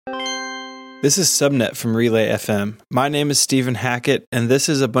This is Subnet from Relay FM. My name is Stephen Hackett, and this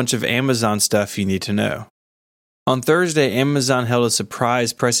is a bunch of Amazon stuff you need to know. On Thursday, Amazon held a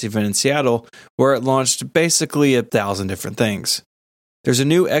surprise press event in Seattle where it launched basically 1,000 different things. There's a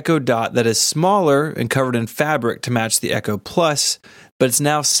new Echo Dot that is smaller and covered in fabric to match the Echo Plus, but it's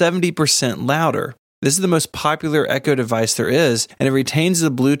now 70% louder. This is the most popular Echo device there is, and it retains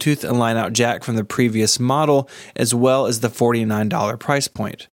the Bluetooth and line-out jack from the previous model, as well as the $49 price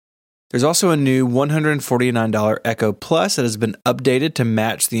point. There's also a new $149 Echo Plus that has been updated to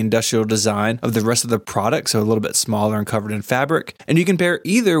match the industrial design of the rest of the product, so a little bit smaller and covered in fabric. And you can pair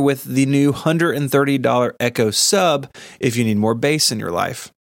either with the new $130 Echo Sub if you need more bass in your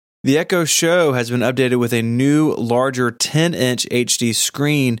life. The Echo Show has been updated with a new, larger 10-inch HD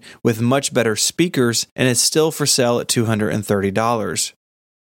screen with much better speakers, and is still for sale at $230.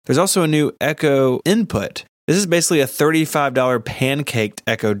 There's also a new Echo Input. This is basically a $35 pancaked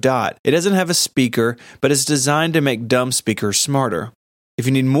Echo Dot. It doesn't have a speaker, but it's designed to make dumb speakers smarter. If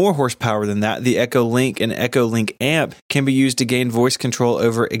you need more horsepower than that, the Echo Link and Echo Link Amp can be used to gain voice control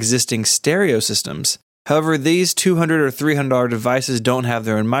over existing stereo systems. However, these $200 or $300 devices don't have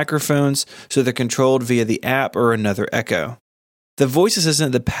their own microphones, so they're controlled via the app or another Echo. The voice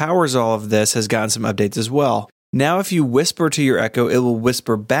assistant that powers all of this has gotten some updates as well. Now if you whisper to your Echo, it will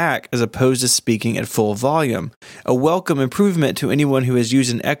whisper back as opposed to speaking at full volume, a welcome improvement to anyone who has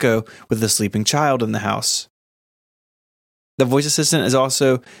used an Echo with a sleeping child in the house. The voice assistant is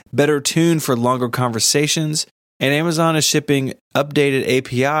also better tuned for longer conversations, and Amazon is shipping updated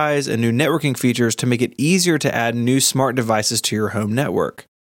APIs and new networking features to make it easier to add new smart devices to your home network.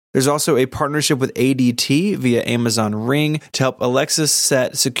 There's also a partnership with ADT via Amazon Ring to help Alexa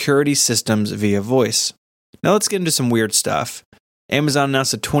set security systems via voice. Now let's get into some weird stuff. Amazon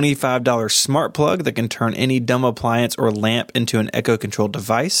announced a $25 smart plug that can turn any dumb appliance or lamp into an Echo-controlled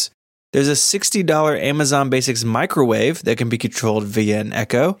device. There's a $60 Amazon Basics microwave that can be controlled via an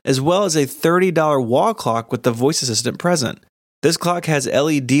Echo, as well as a $30 wall clock with the voice assistant present. This clock has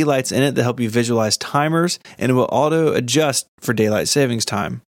LED lights in it that help you visualize timers, and it will auto-adjust for daylight savings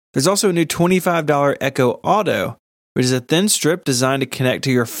time. There's also a new $25 Echo Auto, which is a thin strip designed to connect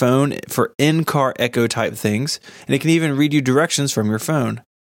to your phone for in-car Echo type things, and it can even read you directions from your phone.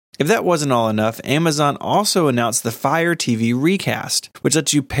 If that wasn't all enough, Amazon also announced the Fire TV Recast, which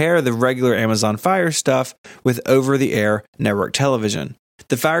lets you pair the regular Amazon Fire stuff with over-the-air network television.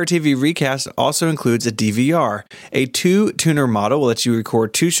 The Fire TV Recast also includes a DVR. A 2-tuner model will let you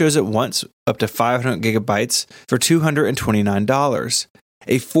record 2 shows at once, up to 500 gigabytes, for $229.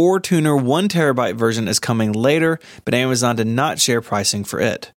 A 4-tuner 1TB version is coming later, but Amazon did not share pricing for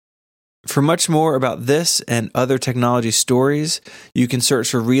it. For much more about this and other technology stories, you can search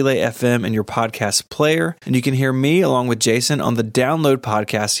for Relay FM in your podcast player, and you can hear me along with Jason on the Download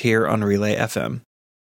podcast here on Relay FM.